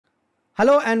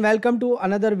Hello and welcome to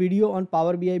another video on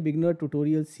Power BI beginner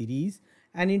tutorial series.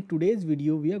 And in today's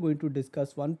video, we are going to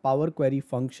discuss one Power Query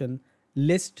function,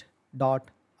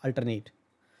 List.Alternate.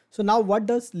 So now what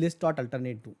does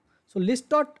List.Alternate do? So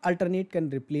List.Alternate can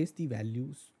replace the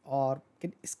values or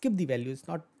can skip the values. It's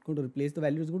not going to replace the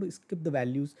values, it's going to skip the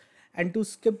values. And to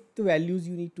skip the values,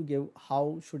 you need to give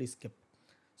how should it skip.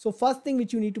 So first thing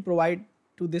which you need to provide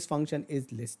to this function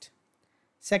is list.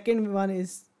 Second one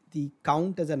is the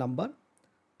count as a number.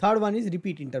 Third one is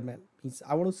repeat interval. Means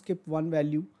I want to skip one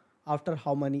value after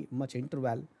how much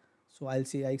interval. So I'll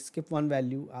say I skip one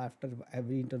value after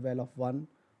every interval of 1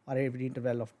 or every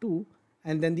interval of 2.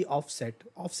 And then the offset.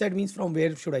 Offset means from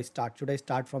where should I start? Should I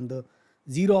start from the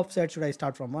 0 offset? Should I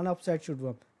start from 1 offset?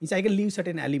 Means I can leave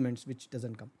certain elements which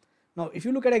doesn't come. Now if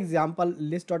you look at example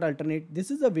list.alternate, this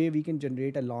is a way we can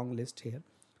generate a long list here.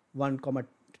 1 comma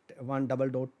 1 double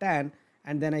dot 10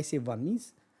 and then I say 1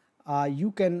 means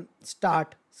you can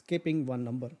start skipping one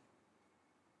number.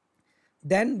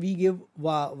 Then we give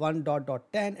 1 dot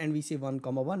dot 10 and we say 1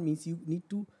 comma 1 means you need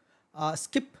to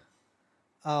skip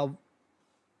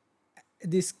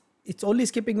this. It's only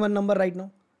skipping one number right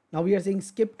now. Now we are saying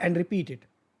skip and repeat it.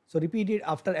 So repeat it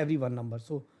after every one number.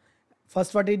 So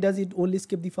first what it does, it only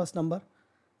skip the first number.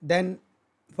 Then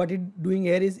what it doing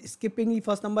here is skipping the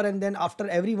first number and then after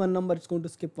every one number it's going to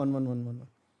skip 1 1 1 1 1.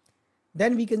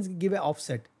 Then we can give an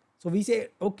offset. So we say,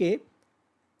 okay,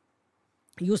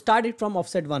 you start it from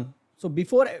offset 1. So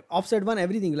before offset 1,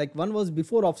 everything like 1 was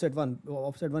before offset 1.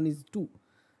 Offset 1 is 2,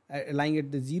 lying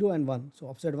at the 0 and 1. So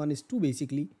offset 1 is 2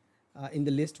 basically in the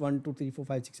list 1, 2, 3, 4,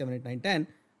 5, 6, 7, 8, 9, 10.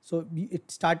 So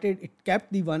it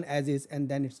kept the 1 as is and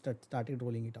then it started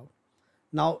rolling it out.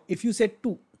 Now if you said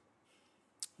 2,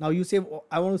 now you say, oh,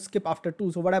 I want to skip after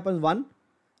 2. So what happens? 1.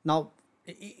 Now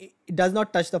it does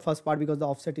not touch the first part because the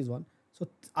offset is 1. So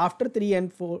after 3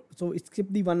 and 4, so it skip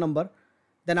the one number.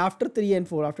 Then after 3 and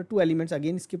 4, after 2 elements,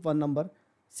 again skip one number.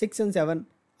 6 and 7,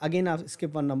 again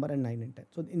skip one number, and 9 and 10.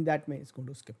 So in that way, it's going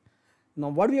to skip. Now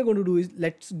what we are going to do is,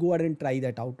 let's go ahead and try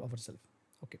that out ourselves.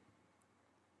 Okay.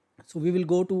 So we will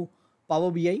go to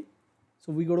Power BI.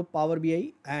 So we go to Power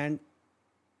BI and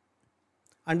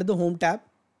under the Home tab,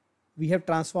 we have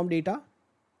Transform Data.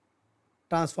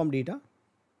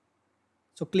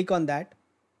 So click on that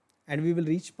and we will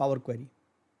reach Power Query.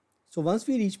 So once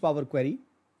we reach Power Query,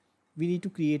 we need to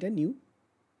create a new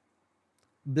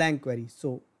blank query.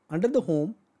 So under the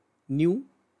Home, New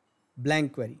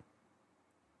Blank Query.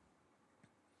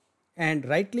 And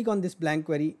right click on this blank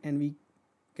query and we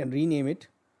can rename it,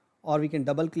 or we can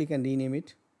double click and rename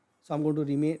it. So I'm going to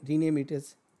rename it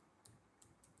as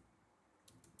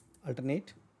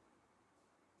alternate.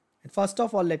 And first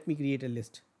of all, let me create a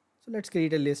list. So let's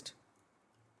create a list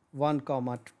 1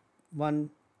 comma 1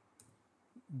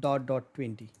 dot dot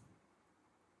 20.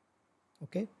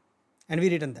 Okay, and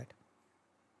we return that.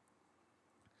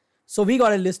 So we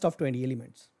got a list of 20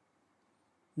 elements.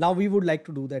 Now we would like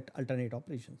to do that alternate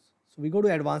operations. So we go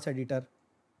to Advanced Editor,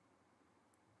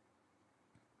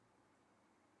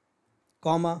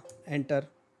 comma, enter,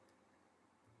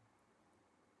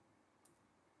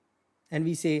 and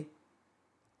we say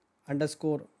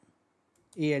underscore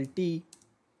alt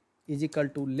is equal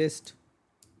to list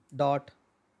dot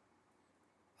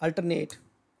alternate.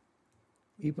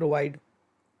 We provide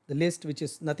the list which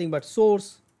is nothing but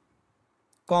source,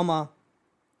 comma,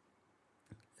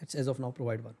 let's as of now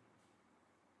provide 1.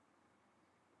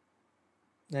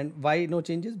 And why no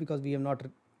changes? Because we have not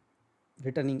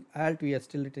returning alt, we are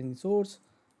still returning source.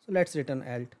 So let's return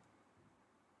alt.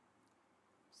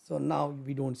 So now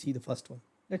we don't see the first one.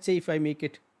 Let's say if I make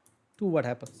it 2, what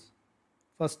happens?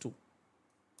 First 2,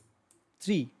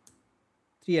 3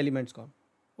 elements gone.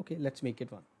 Okay, let's make it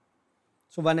 1.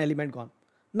 So 1 element gone.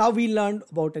 Now we learned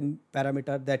about a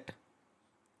parameter that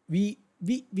we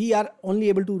are only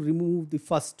able to remove the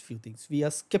first few things. We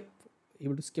are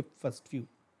able to skip first few.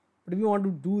 But we want to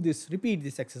do this, repeat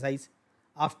this exercise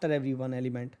after every one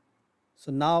element.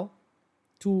 So now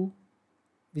 2,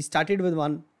 we started with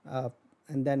 1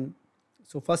 and then,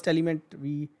 so first element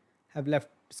we have left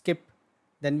skip,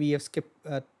 then we have skipped,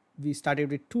 we started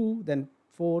with 2, then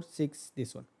 4, 6,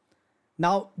 this one.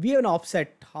 Now we have an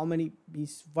offset. How many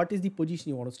is, what is the position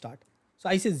you want to start? So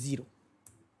I say 0.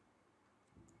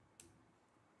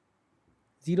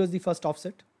 0 is the first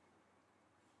offset.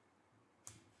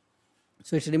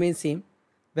 So it remains same.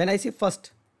 When I say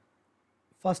first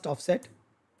offset,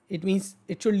 it means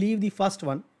it should leave the first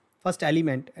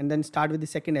element and then start with the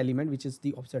second element, which is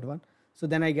the offset 1. So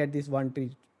then I get this 1,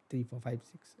 2, 3, 4, 5,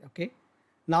 6. Okay.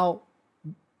 Now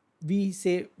we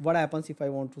say what happens if I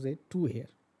want to say 2 here.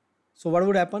 So what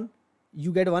would happen?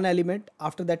 You get one element,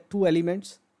 after that 2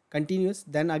 elements, continuous,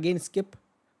 then again skip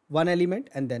one element,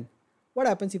 and then what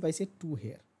happens if I say 2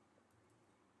 here?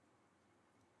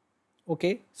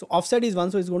 Okay, so offset is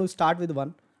 1, so it's going to start with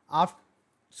 1.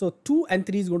 So 2 and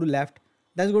 3 is going to left,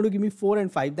 then it's going to give me 4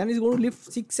 and 5, then it's going to leave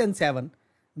 6 and 7,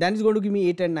 then it's going to give me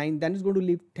 8 and 9, then it's going to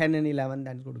leave 10 and 11,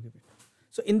 then it's going to give it.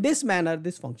 So in this manner,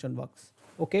 this function works.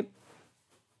 Okay.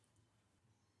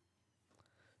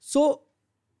 So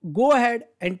go ahead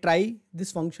and try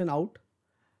this function out.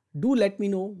 Do let me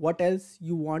know what else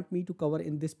you want me to cover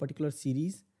in this particular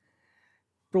series.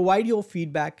 Provide your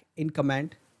feedback in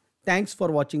comment. Thanks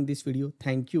for watching this video.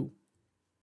 Thank you.